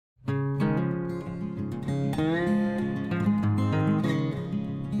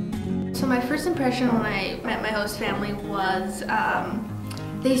my first impression when I met my host family was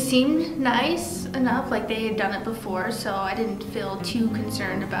they seemed nice enough, like they had done it before, so I didn't feel too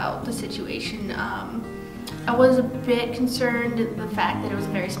concerned about the situation. I was a bit concerned at the fact that it was a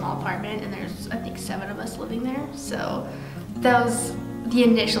very small apartment and there's, I think, 7 of us living there, so that was the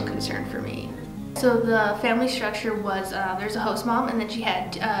initial concern for me. So the family structure was, there's a host mom, and then she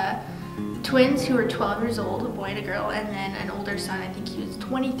had twins who were 12 years old, a boy and a girl, and then an older son, I think he was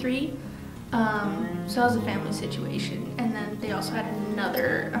 23. So that was a family situation. And then they also had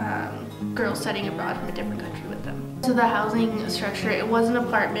another girl studying abroad from a different country with them. So the housing structure, it was an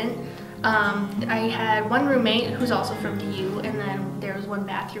apartment. I had one roommate who's also from the U, and then there was one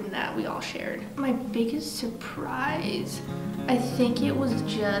bathroom that we all shared. My biggest surprise, I think it was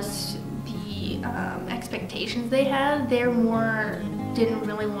just the expectations they had. Didn't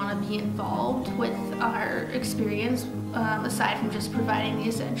really want to be involved with our experience aside from just providing the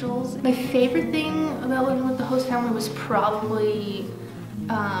essentials. My favorite thing about living with the host family was probably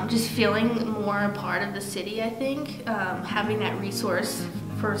just feeling more a part of the city, I think. Having that resource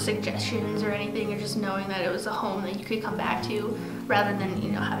for suggestions or anything, or just knowing that it was a home that you could come back to rather than,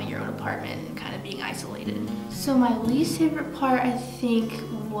 you know, having your own apartment and kind of being isolated. So my least favorite part, I think,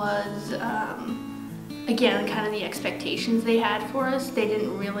 was again, kind of the expectations they had for us. They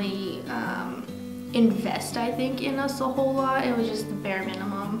didn't really invest, I think, in us a whole lot. It was just the bare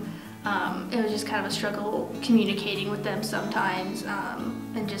minimum. It was just kind of a struggle communicating with them sometimes,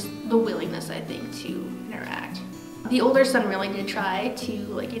 and just the willingness, I think, to interact. The older son really did try to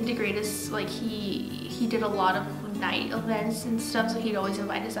like integrate us. Like he did a lot of night events and stuff, so he'd always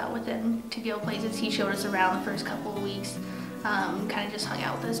invite us out with him to go places. He showed us around the first couple of weeks, kind of just hung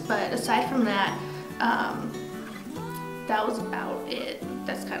out with us. But aside from that, that was about it.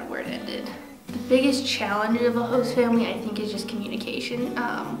 That's kind of where it ended. The biggest challenge of a host family, I think, is just communication.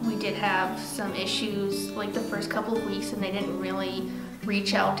 We did have some issues like the first couple of weeks, and they didn't really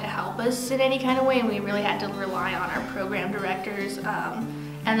reach out to help us in any kind of way, and we really had to rely on our program directors.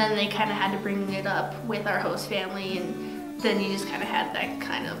 And then they kind of had to bring it up with our host family, and then you just kind of had that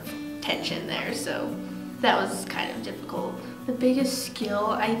kind of tension there. So that was kind of difficult. The biggest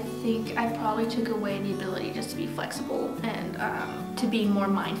skill, I think I probably took away the ability just to be flexible and to be more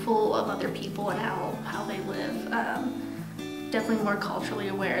mindful of other people and how they live. Definitely more culturally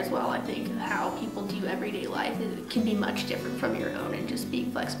aware as well. I think how people do everyday life, it can be much different from your own, and just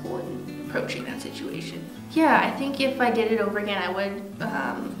being flexible and approaching that situation. Yeah, I think if I did it over again, I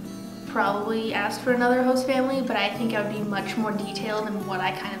would probably ask for another host family, but I think I would be much more detailed in what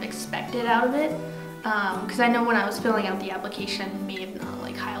I kind of expected out of it. Because I know when I was filling out the application, I may have not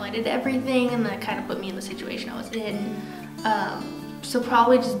like highlighted everything, and that kind of put me in the situation I was in. So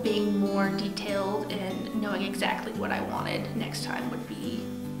probably just being more detailed and knowing exactly what I wanted next time would be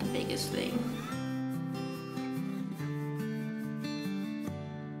the biggest thing.